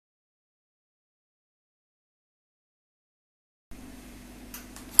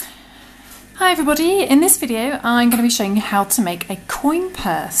Hi everybody, in this video I'm going to be showing you how to make a coin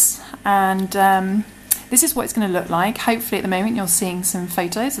purse, and this is what it's going to look like. Hopefully at the moment you're seeing some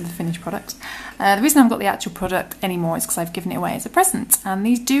photos of the finished product. The reason I haven't got the actual product anymore is because I've given it away as a present, and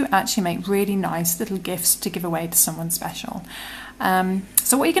these do actually make really nice little gifts to give away to someone special.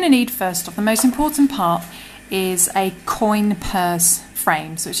 So what you're going to need first off, the most important part, is a coin purse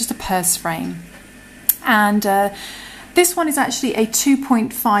frame. So it's just a purse frame, and this one is actually a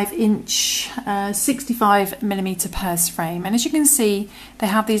 2.5 inch 65mm purse frame, and as you can see they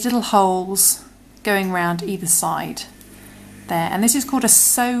have these little holes going around either side there, and this is called a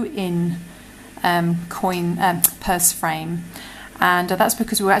sew-in purse frame, and that's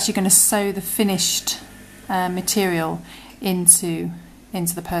because we're actually going to sew the finished material into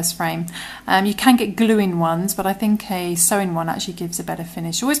the purse frame. You can get glue-in ones, but I think a sew-in one actually gives a better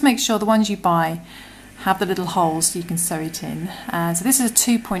finish. Always make sure the ones you buy have the little holes so you can sew it in. So this is a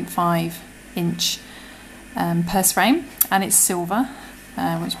 2.5 inch purse frame, and it's silver,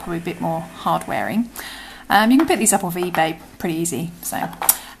 which is probably a bit more hard wearing. You can pick these up off eBay pretty easy. So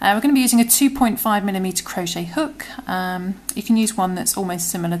we're going to be using a 2.5mm crochet hook. You can use one that's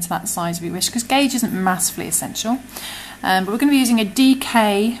almost similar to that size if you wish, because gauge isn't massively essential. But we're going to be using a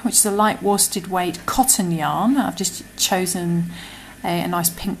DK, which is a light worsted weight cotton yarn. I've just chosen a nice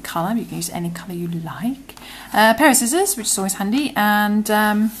pink colour. You can use any colour you like. A pair of scissors, which is always handy, and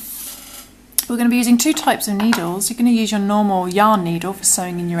we're going to be using two types of needles. You're going to use your normal yarn needle for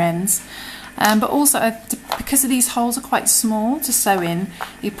sewing in your ends, but also because of these holes are quite small to sew in,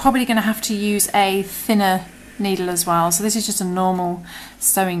 you're probably going to have to use a thinner needle as well. So this is just a normal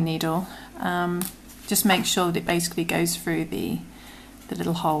sewing needle. Just make sure that it basically goes through the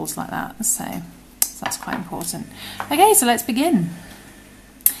little holes like that. So that's quite important. Okay, so let's begin.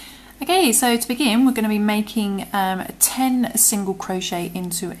 Okay, so to begin we're going to be making 10 single crochet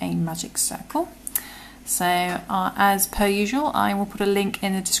into a magic circle. So as per usual, I will put a link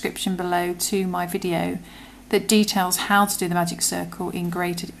in the description below to my video that details how to do the magic circle in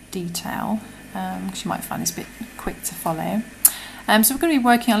greater detail, because you might find this a bit quick to follow. So we're going to be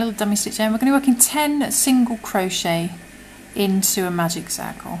working a little dummy stitch there, and we're going to be working 10 single crochet into a magic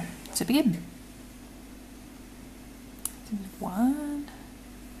circle to begin. 1.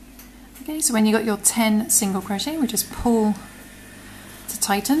 Okay, so when you got your 10 single crochet, we just pull to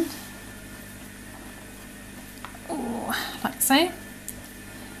tighten, like so,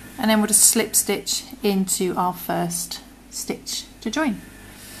 and then we'll just slip stitch into our first stitch to join,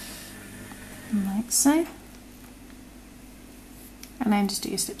 like so, and then just do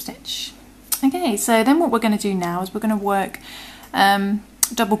your slip stitch. Okay, so then what we're going to do now is we're going to work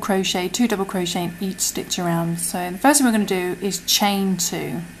double crochet, 2 double crochet in each stitch around. So the first thing we're going to do is chain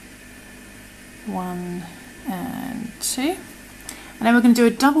 2, 1 and 2, and then we're going to do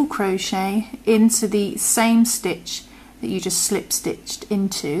a double crochet into the same stitch that you just slip stitched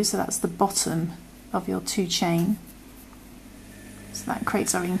into, so that's the bottom of your 2 chain, so that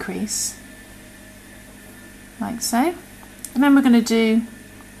creates our increase like so, and then we're going to do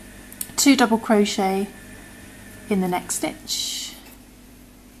 2 double crochet in the next stitch,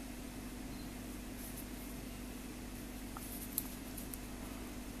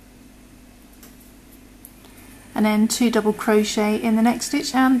 and then 2 double crochet in the next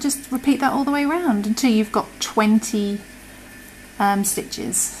stitch, and just repeat that all the way around until you've got 20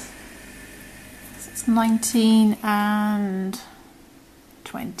 stitches. So it's 19 and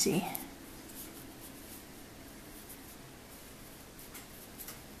 20.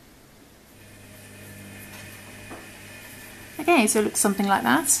 Okay, so it looks something like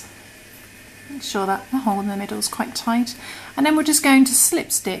that. Make sure that the hole in the middle is quite tight, and then we're just going to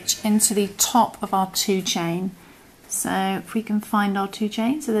slip stitch into the top of our 2 chain. So if we can find our 2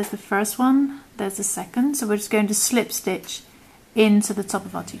 chains, so there's the first one, there's the second, so we're just going to slip stitch into the top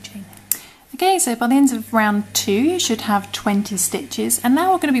of our 2 chain. Okay, so by the end of round 2 you should have 20 stitches, and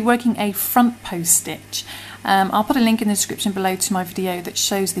now we're going to be working a front post stitch. I'll put a link in the description below to my video that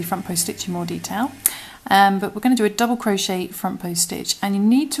shows the front post stitch in more detail. But we're going to do a double crochet front post stitch, and you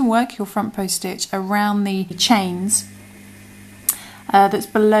need to work your front post stitch around the chains that's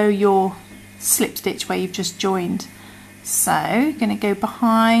below your slip stitch where you've just joined. So you're going to go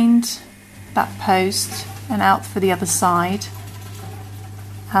behind that post and out for the other side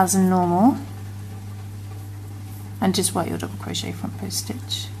as normal, and just work your double crochet front post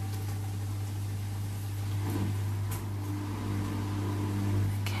stitch.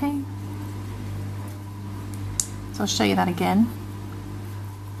 Okay, so I'll show you that again.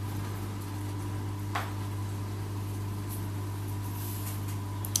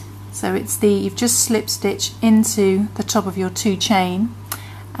 So it's you've just slip stitched into the top of your 2 chain,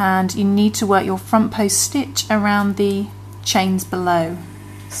 and you need to work your front post stitch around the chains below,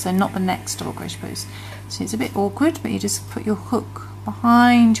 so not the next double crochet post. So it's a bit awkward, but you just put your hook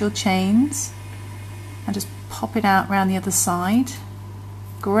behind your chains and just pop it out around the other side,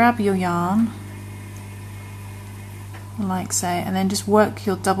 grab your yarn like so, and then just work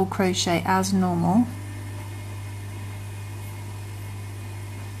your double crochet as normal.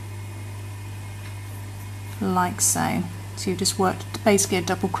 Like so. So you've just worked basically a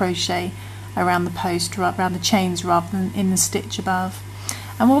double crochet around the post, around the chains rather than in the stitch above.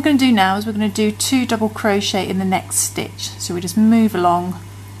 And what we're going to do now is we're going to do 2 double crochet in the next stitch. So we just move along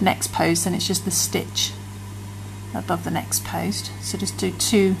the next post and it's just the stitch above the next post. So just do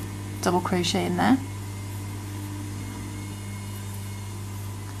 2 double crochet in there.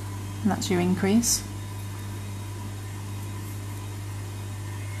 And that's your increase.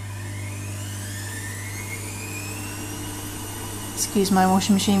 Excuse my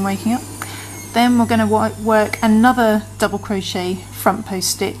washing machine waking up. Then we're going to work another double crochet front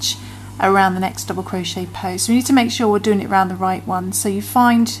post stitch around the next double crochet post. So we need to make sure we're doing it around the right one. So you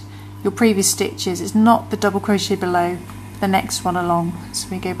find your previous stitches, it's not the double crochet below, the next one along. So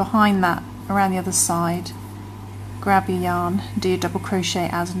we go behind that around the other side, grab your yarn, do your double crochet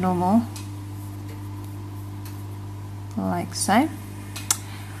as normal, like so.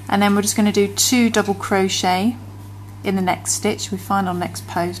 And then we're just going to do 2 double crochet in the next stitch. We find our next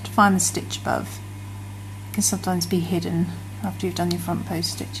post, find the stitch above. It can sometimes be hidden after you've done your front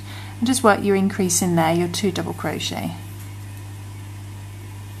post stitch. And just work your increase in there, your 2 double crochet.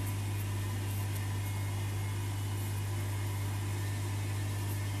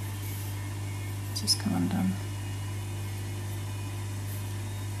 Just come undone.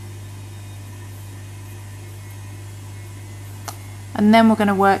 And then we're going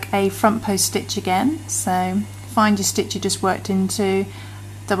to work a front post stitch again. So find your stitch you just worked into,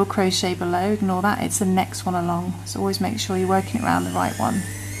 double crochet below, ignore that, it's the next one along. So always make sure you're working it around the right one.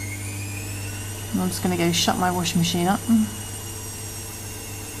 And I'm just going to go shut my washing machine up.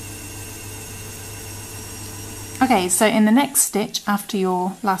 Okay, so in the next stitch after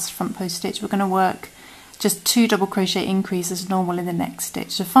your last front post stitch, we're going to work just 2 double crochet increases normal in the next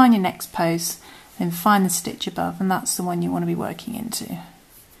stitch. So find your next post, then find the stitch above, and that's the one you want to be working into.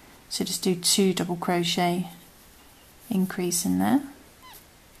 So just do 2 double crochet increase in there.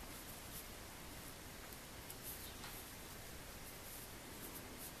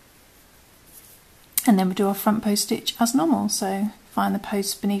 And then we do our front post stitch as normal. So find the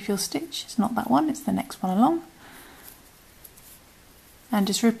post beneath your stitch. It's not that one, it's the next one along. And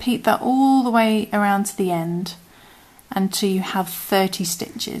just repeat that all the way around to the end until you have 30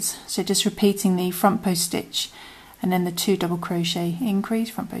 stitches. So just repeating the front post stitch and then the 2 double crochet increase,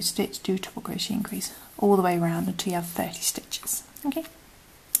 front post stitch, 2 double crochet increase, all the way around until you have 30 stitches. Okay,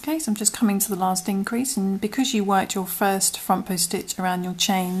 so I'm just coming to the last increase, and because you worked your first front post stitch around your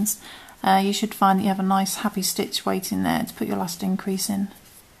chains, you should find that you have a nice happy stitch waiting there to put your last increase in.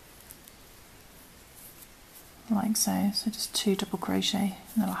 Like so, so just 2 double crochet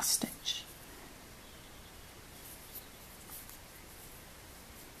in the last stitch.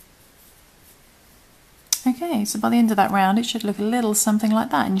 Okay, so by the end of that round it should look a little something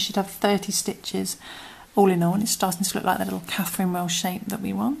like that, and you should have 30 stitches all in all, and it's starting to look like that little Catherine wheel shape that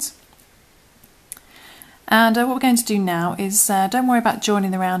we want. And what we're going to do now is, don't worry about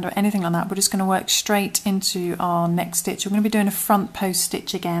joining the round or anything like that, we're just going to work straight into our next stitch. We're going to be doing a front post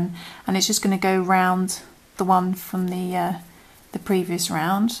stitch again, and it's just going to go round the one from the previous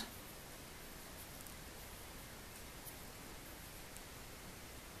round.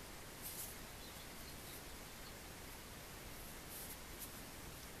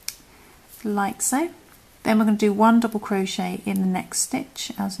 Like so. Then we're going to do 1 double crochet in the next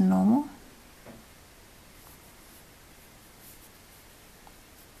stitch as normal.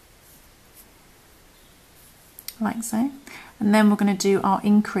 Like so. And then we're going to do our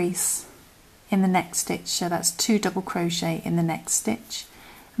increase in the next stitch, so that's 2 double crochet in the next stitch,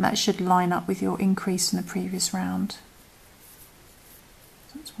 and that should line up with your increase in the previous round.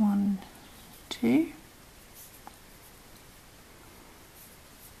 So it's 1, 2.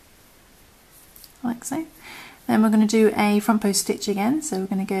 Like so. Then we're going to do a front post stitch again, so we're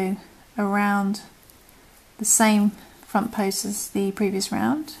going to go around the same front post as the previous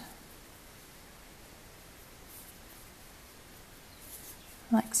round,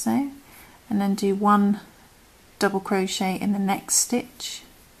 like so, and then do 1 double crochet in the next stitch,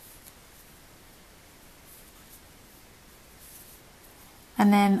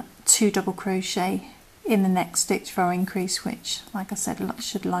 and then 2 double crochet in the next stitch for our increase, which, like I said,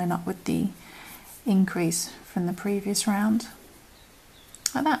 should line up with the increase from the previous round.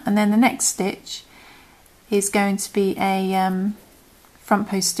 like that. And then the next stitch is going to be a front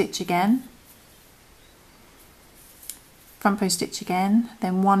post stitch again, front post stitch again,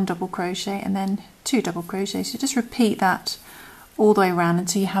 then 1 double crochet and then 2 double crochets. So just repeat that all the way around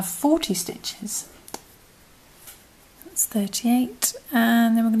until you have 40 stitches. That's 38,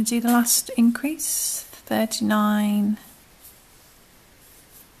 and then we're going to do the last increase, 39,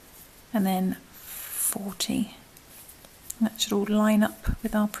 and then 40. And that should all line up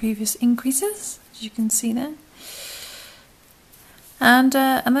with our previous increases, as you can see there. And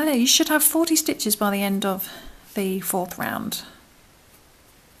then you should have 40 stitches by the end of the 4th round.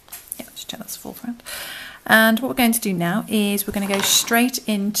 Yeah, just check that's the 4th round. And what we're going to do now is we're going to go straight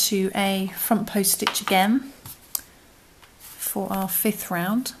into a front post stitch again for our 5th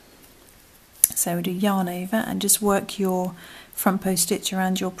round. So we do yarn over and just work your front post stitch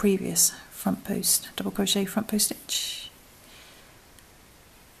around your previous front post, double crochet front post stitch,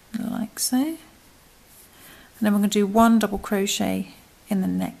 like so. And then we're going to do 1 double crochet in the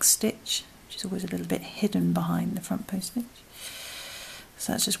next stitch, which is always a little bit hidden behind the front post stitch.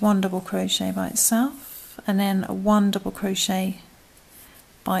 So that's just 1 double crochet by itself, and then a 1 double crochet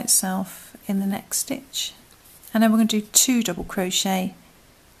by itself in the next stitch. And then we're going to do 2 double crochet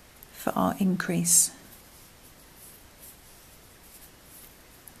for our increase,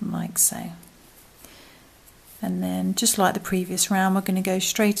 like so. And then just like the previous round, we're going to go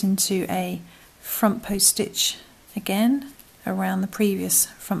straight into a front post stitch again around the previous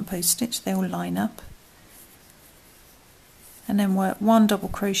front post stitch. They all line up, and then work 1 double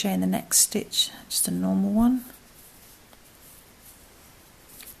crochet in the next stitch, just a normal one,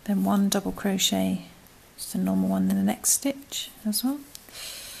 then 1 double crochet, just a normal one in the next stitch as well,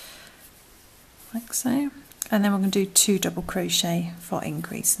 like so. And then we're going to do 2 double crochet for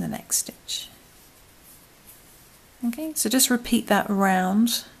increase in the next stitch. Okay, so just repeat that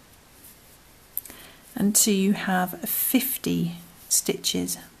round until you have 50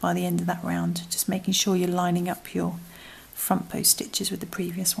 stitches by the end of that round, just making sure you're lining up your front post stitches with the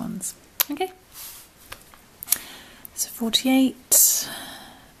previous ones. Okay, so 48,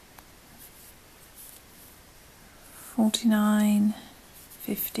 49,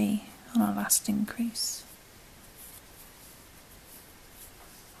 50 on our last increase,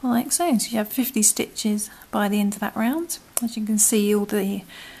 like so. So you have 50 stitches by the end of that round. As you can see, all the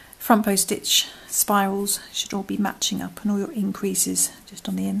front post stitch spirals should all be matching up, and all your increases just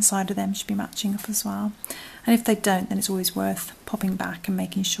on the inside of them should be matching up as well. And if they don't, then it's always worth popping back and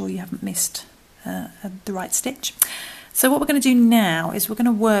making sure you haven't missed the right stitch. So what we're going to do now is we're going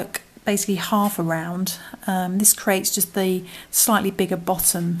to work basically half a round. This creates just the slightly bigger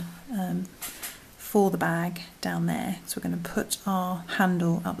bottom for the bag down there. So we're going to put our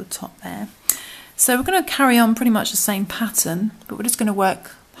handle up the top there. So we're going to carry on pretty much the same pattern, but we're just going to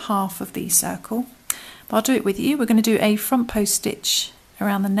work half of the circle. But I'll do it with you. We're going to do a front post stitch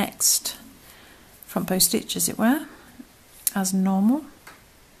around the next front post stitch, as it were, as normal.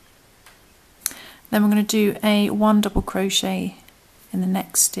 Then we're going to do a 1 double crochet in the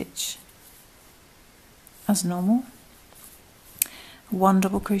next stitch as normal, 1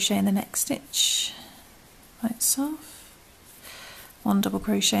 double crochet in the next stitch by itself, 1 double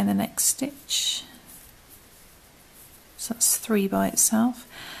crochet in the next stitch, so that's 3 by itself,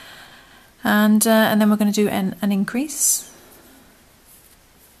 and then we're going to do an increase,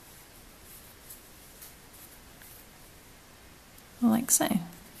 like so.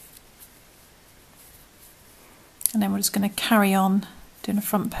 And then we're just going to carry on doing a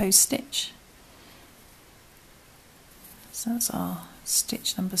front post stitch. So that's our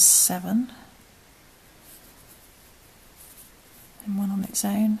stitch number 7, and 1 on its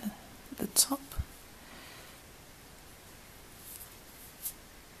own at the top.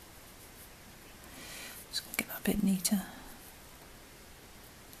 Just going to get that a bit neater.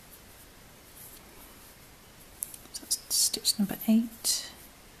 So that's stitch number 8.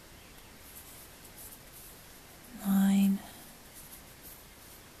 9,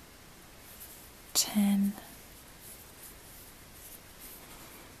 10,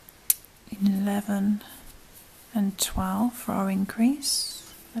 11 and 12 for our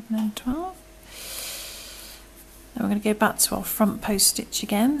increase, 11 and 12. Then we're going to go back to our front post stitch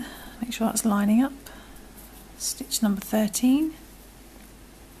again, make sure that's lining up, stitch number 13,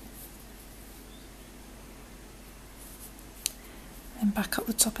 and back up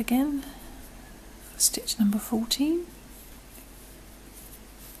the top again, stitch number 14,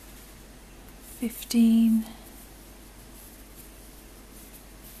 15,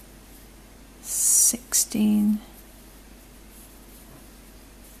 16,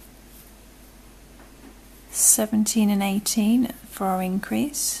 17 and 18 for for our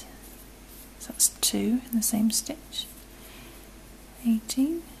increase, so that's 2 in the same stitch,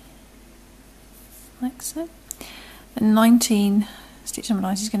 18, like so, and 19, stitch number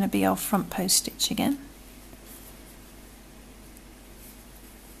 9 is going to be our front post stitch again,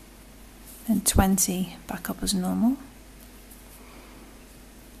 and 20 back up as normal.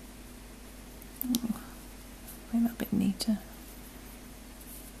 Make that a bit neater.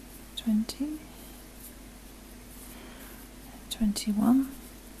 20, 21,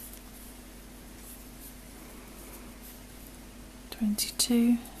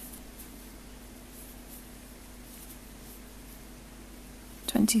 22,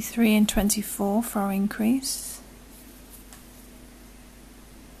 23 and 24 for our increase.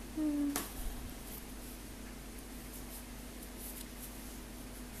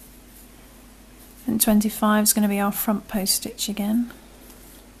 And 25 is going to be our front post stitch again.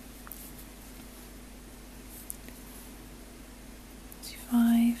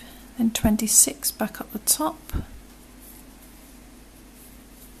 25, then 26 back up the top.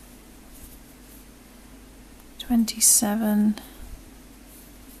 27,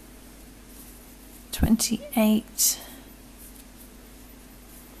 28,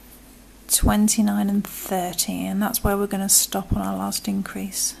 29 and 30, and that's where we're going to stop on our last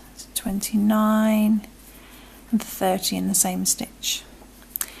increase. 29 and 30 in the same stitch,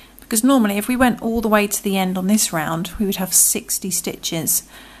 because normally if we went all the way to the end on this round we would have 60 stitches,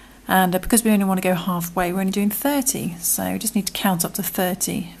 and because we only want to go halfway we're only doing 30, so we just need to count up to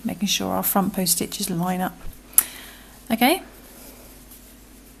 30, making sure our front post stitches line up. Okay.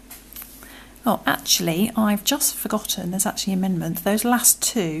 Oh, actually I've just forgotten, there's actually an amendment. Those last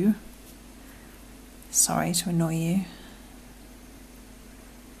two, sorry to annoy you,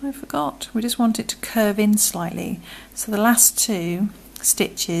 I forgot, we just want it to curve in slightly. So the last two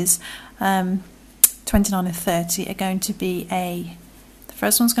stitches, 29 and 30, are going to be the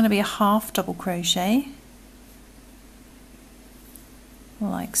first one's going to be a half double crochet,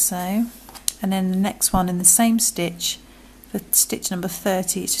 like so, and then the next one in the same stitch, for stitch number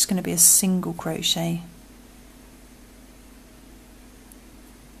 30, it's just going to be a single crochet.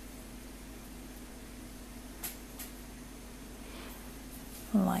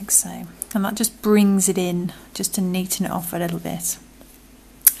 Like so, and that just brings it in just to neaten it off a little bit.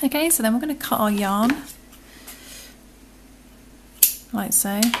 Okay, so then we're going to cut our yarn like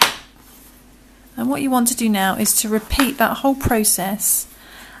so, and what you want to do now is to repeat that whole process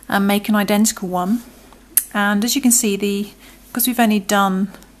and make an identical one. And as you can see, because we've only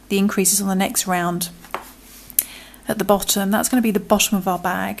done the increases on the next round at the bottom, that's going to be the bottom of our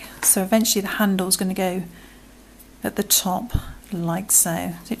bag, so eventually the handle is going to go at the top like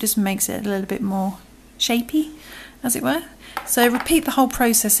so. So it just makes it a little bit more shapy, as it were. So repeat the whole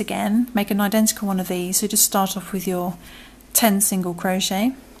process again, make an identical one of these. So just start off with your 10 single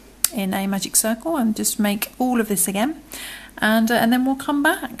crochet in a magic circle and just make all of this again, and then we'll come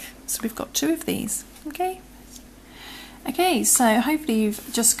back. So we've got 2 of these. Okay, so hopefully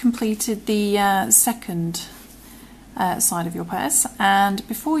you've just completed the second side of your purse, and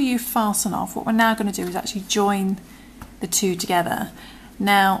before you fasten off, what we're now going to do is actually join the 2 together.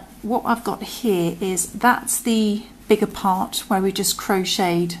 Now what I've got here is, that's the bigger part where we just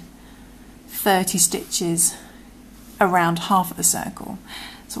crocheted 30 stitches around half of the circle.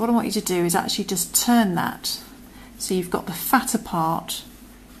 So what I want you to do is actually just turn that so you've got the fatter part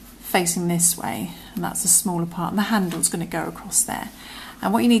facing this way, and that's the smaller part, and the handle's going to go across there.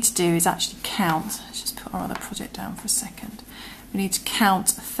 And what you need to do is actually count. Let's just put our other project down for a second. We need to count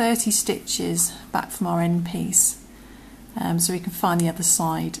 30 stitches back from our end piece, so we can find the other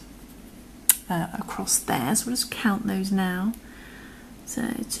side across there. So we'll just count those now.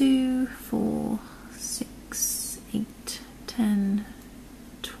 So 2, 4, 6, 8, 10,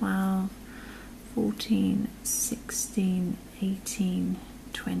 12, 14, 16, 18,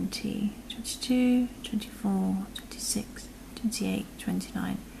 20, 22, 24, 26, 28,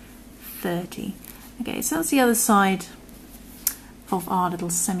 29, 30. Okay, so that's the other side of our little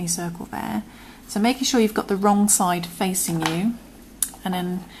semicircle there. So making sure you've got the wrong side facing you, and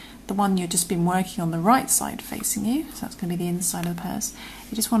then the one you've just been working on, the right side facing you, so that's going to be the inside of the purse.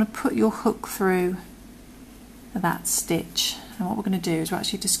 You just want to put your hook through that stitch, and what we're going to do is we're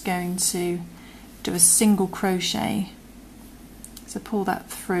actually just going to do a single crochet. So pull that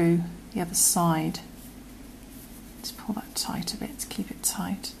through the other side. Just pull that tight a bit to keep it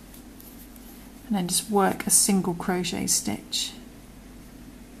tight, and then just work a single crochet stitch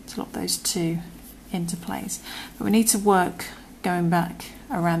to lock those 2 into place. But we need to work going back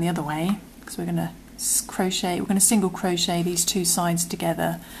around the other way, because we're going to crochet, we're going to single crochet these 2 sides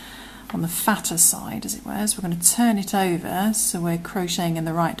together on the fatter side, as it were. So we're going to turn it over so we're crocheting in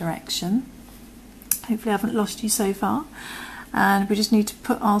the right direction. Hopefully I haven't lost you so far. And we just need to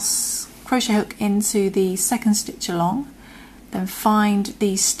put our crochet hook into the second stitch along, then find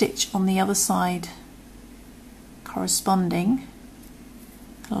the stitch on the other side corresponding,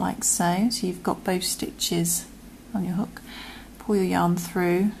 like so. So you've got both stitches on your hook. Pull your yarn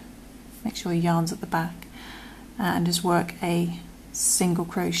through, make sure your yarn's at the back, and just work a single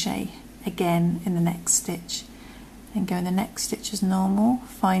crochet again in the next stitch. Then go in the next stitch as normal,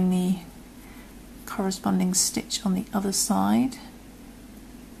 find the corresponding stitch on the other side,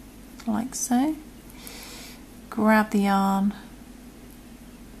 like so. Grab the yarn,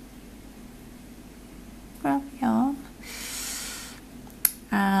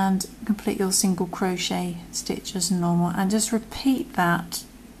 and complete your single crochet stitch as normal, and just repeat that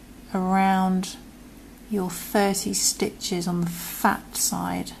around your 30 stitches on the fat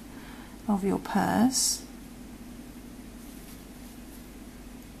side of your purse,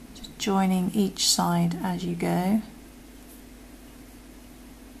 just joining each side as you go.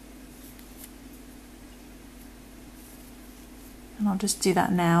 And I'll just do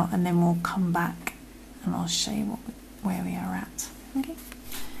that now, and then we'll come back and I'll show you where we are at. Okay,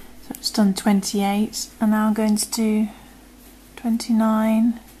 so I've just done 28, and now I'm going to do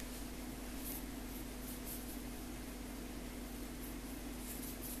 29,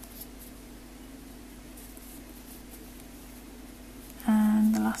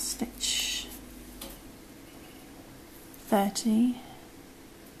 and the last stitch 30.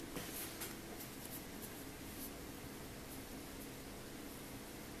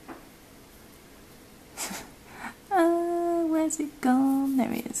 Where's it gone?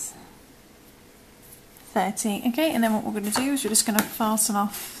 There it is. 30. Okay, and then what we're going to do is we're just going to fasten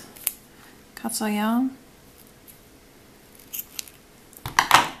off, cut our yarn,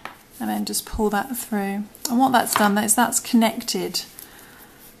 and then just pull that through. And what that's done is that's connected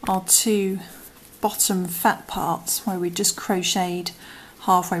our two bottom fat parts where we just crocheted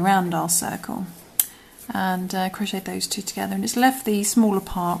halfway round our circle, and crocheted those two together, and it's left the smaller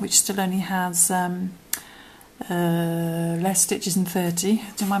part which still only has less stitches than 30.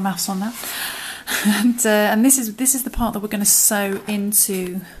 Do my maths on that. And this is the part that we're going to sew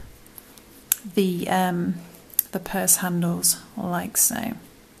into the purse handles, like so.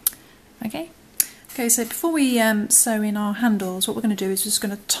 Okay, so before we sew in our handles, what we're going to do is just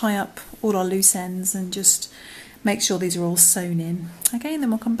going to tie up all our loose ends and just make sure these are all sewn in. Okay, and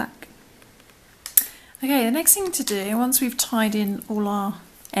then we'll come back. Okay, the next thing to do, once we've tied in all our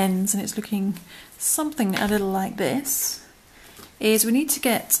ends and it's looking something a little like this, is we need to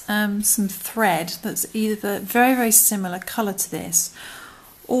get some thread that's either very, very similar colour to this,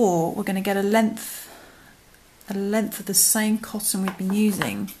 or we're going to get a length of the same cotton we've been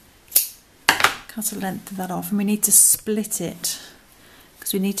using, cut a length of that off, and we need to split it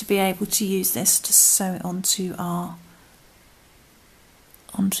because we need to be able to use this to sew it onto our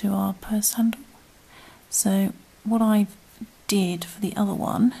purse handle. So what I did for the other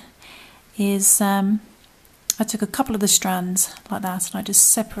one is I took a couple of the strands like that, and I just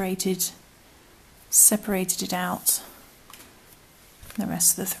separated it out from the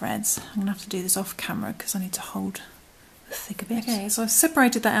rest of the threads. I'm going to have to do this off camera because I need to hold the thicker bit. Okay, so I've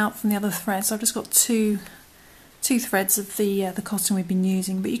separated that out from the other threads. So I've just got two threads of the cotton we've been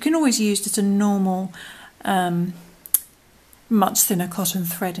using, but you can always use just a normal much thinner cotton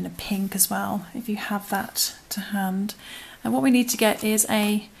thread in a pink as well, if you have that to hand. And what we need to get is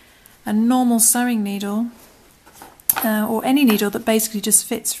a normal sewing needle, or any needle that basically just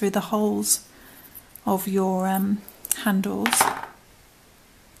fits through the holes of your handles.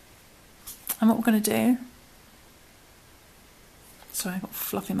 And what we're going to do, sorry, I've got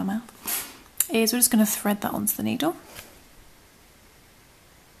fluff in my mouth, is we're just going to thread that onto the needle,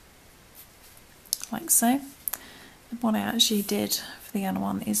 like so. And what I actually did for the other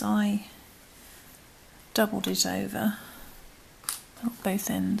one is I doubled it over both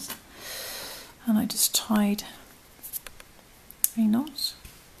ends, and I just tied a knot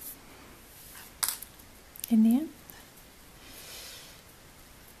in the end.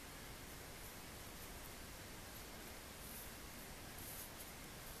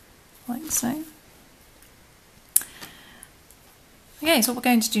 Like so. Okay, so what we're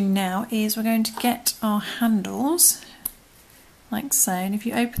going to do now is we're going to get our handles like so, and if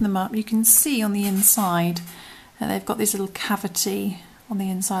you open them up you can see on the inside they've got this little cavity on the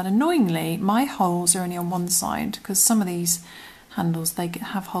inside. Annoyingly, my holes are only on one side because some of these handles, they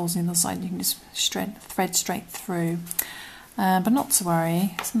have holes on the other side, you can just thread straight through. But not to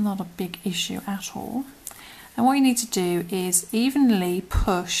worry, it's not a big issue at all. And what you need to do is evenly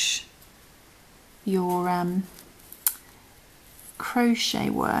push your crochet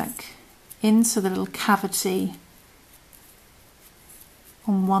work into the little cavity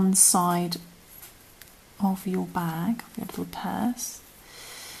on one side of your bag, your little purse.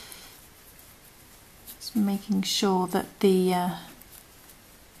 Just making sure that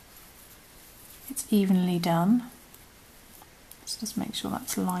it's evenly done. Let's just make sure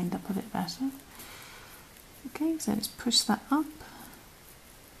that's lined up a bit better. Okay, so let's push that up.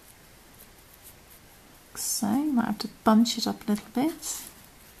 Like so, you might have to bunch it up a little bit.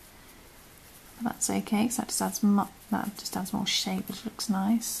 But that's okay, because that just adds more shape, which looks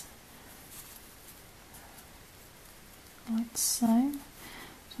nice. Like so.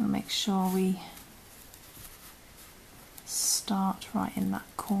 Just want to make sure we start right in that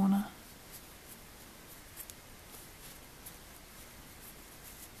corner.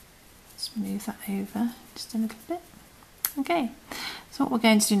 Let's move that over just a little bit. Okay, so what we're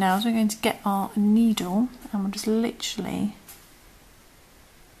going to do now is we're going to get our needle, and we're just literally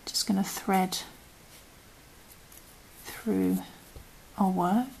just going to thread through our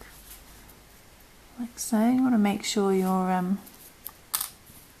work like so. You want to make sure you're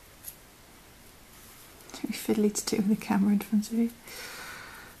too fiddly to do with the camera in front of you.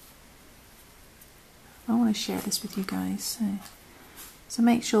 I want to share this with you guys, so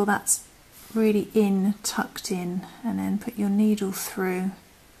make sure that's really tucked in, and then put your needle through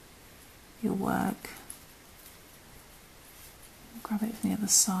your work. Grab it from the other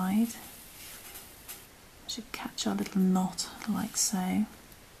side. Should catch our little knot like so. And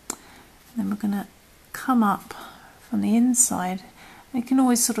then we're going to come up from the inside. And you can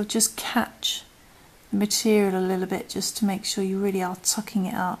always sort of just catch the material a little bit just to make sure you really are tucking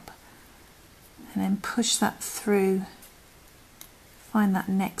it up, and then push that through. Find that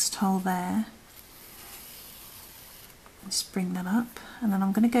next hole there. Just bring that up, and then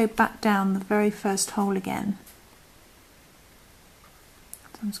I'm going to go back down the very first hole again.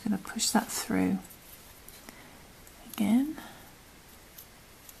 So I'm just going to push that through again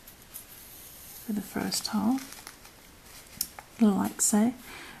for the first hole, like so.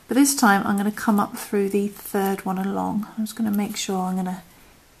 But this time I'm going to come up through the third one along. I'm just going to make sure I'm going to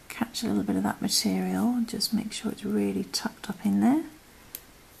catch a little bit of that material and just make sure it's really tucked up in there.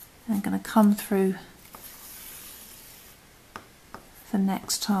 And I'm going to come through the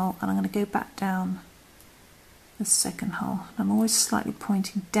next hole, and I'm going to go back down the second hole. I'm always slightly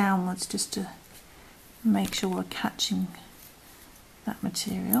pointing downwards just to make sure we're catching that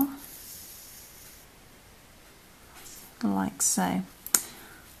material, like so.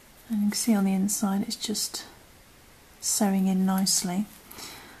 And you can see on the inside it's just sewing in nicely.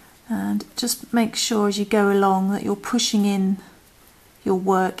 And just make sure as you go along that you're pushing in your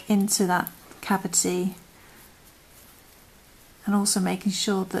work into that cavity, and also making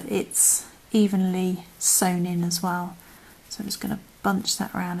sure that it's evenly sewn in as well. So I'm just going to bunch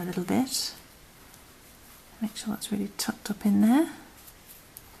that around a little bit, make sure that's really tucked up in there.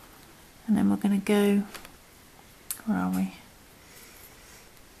 And then we're going to go, where are we?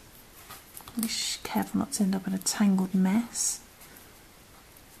 Be careful not to end up in a tangled mess.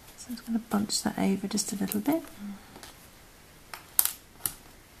 So I'm just going to bunch that over just a little bit.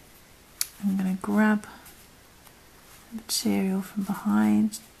 I'm going to grab the material from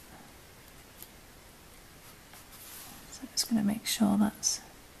behind. So I'm just going to make sure that's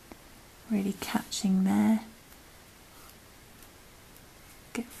really catching there.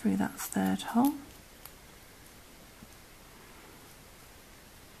 Get through that third hole.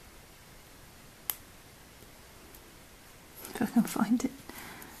 If I can find it.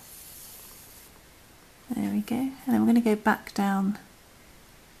 There we go. And then we're going to go back down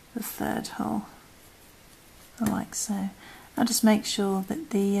the third hole, like so. I'll just make sure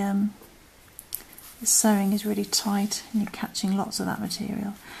that the sewing is really tight and you're catching lots of that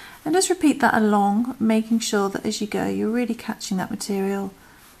material. And just repeat that along, making sure that as you go you're really catching that material.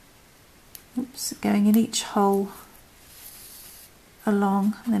 Oops, going in each hole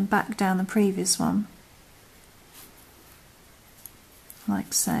along, and then back down the previous one,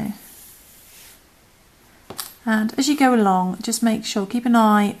 like so. And as you go along, just make sure, keep an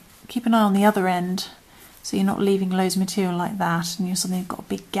eye on the other end, so you're not leaving loads of material like that and you've suddenly got a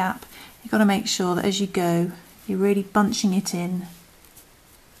big gap. You've got to make sure that as you go, you're really bunching it in,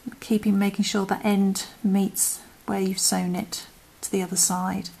 making sure that end meets where you've sewn it to the other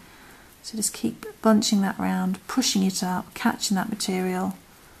side. So just keep bunching that round, pushing it up, catching that material,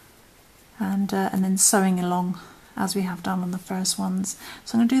 and then sewing along as we have done on the first ones.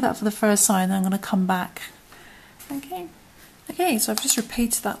 So I'm going to do that for the first side, and then I'm going to come back. Okay, so I've just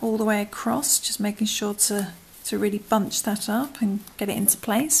repeated that all the way across, just making sure to really bunch that up and get it into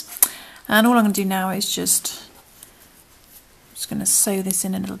place. And all I'm going to do now is just going to sew this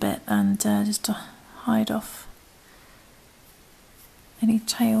in a little bit and just to hide off any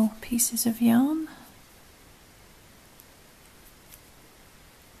tail pieces of yarn.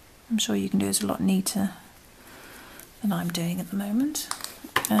 I'm sure you can do this a lot neater than I'm doing at the moment.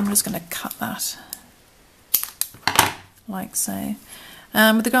 And I'm just going to cut that like so.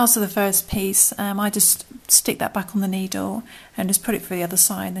 With regards to the first piece, I just stick that back on the needle and just put it for the other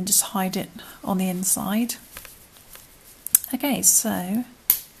side and just hide it on the inside. Okay, so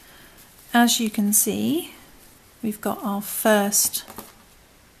as you can see, we've got our first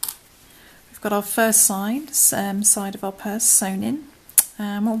side of our purse sewn in.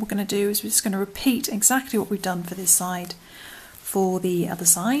 What we're going to do is we're just going to repeat exactly what we've done for this side for the other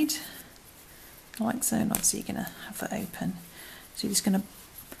side, like so. And obviously you're going to have it open, so you're just going to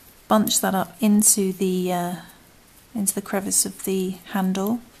bunch that up into the crevice of the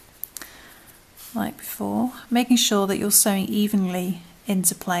handle, like before, making sure that you're sewing evenly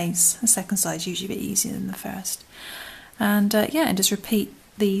into place. The second side is usually a bit easier than the first, and yeah, and just repeat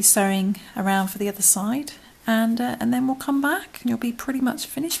the sewing around for the other side. And then we'll come back and you'll be pretty much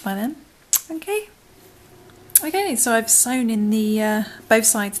finished by then. Okay, so I've sewn in the both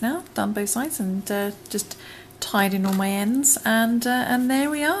sides now, done both sides, and just tied in all my ends, and there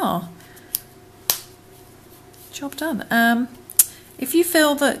we are. Job done. If you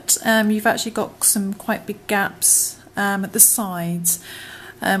feel that you've actually got some quite big gaps at the sides,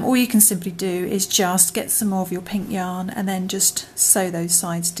 all you can simply do is just get some more of your pink yarn and then just sew those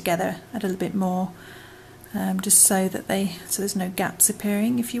sides together a little bit more. Just so there's no gaps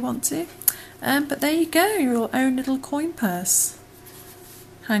appearing if you want to. But there you go, your own little coin purse,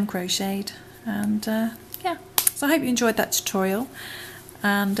 hand crocheted. And yeah, so I hope you enjoyed that tutorial.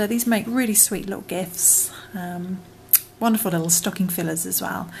 And these make really sweet little gifts, wonderful little stocking fillers as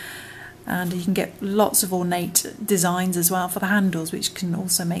well. And you can get lots of ornate designs as well for the handles, which can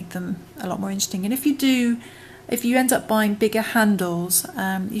also make them a lot more interesting. And if you end up buying bigger handles,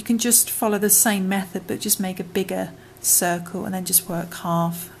 you can just follow the same method but just make a bigger circle and then just work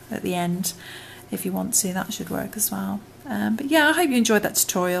half at the end if you want to. That should work as well. But yeah, I hope you enjoyed that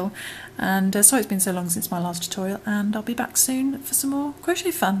tutorial, and sorry it's been so long since my last tutorial, and I'll be back soon for some more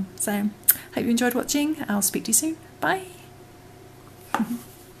crochet fun. So hope you enjoyed watching. I'll speak to you soon. Bye.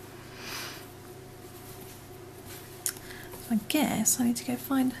 I guess I need to go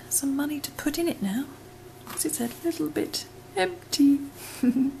find some money to put in it now, because it's a little bit empty.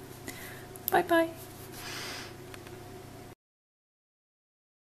 Bye bye.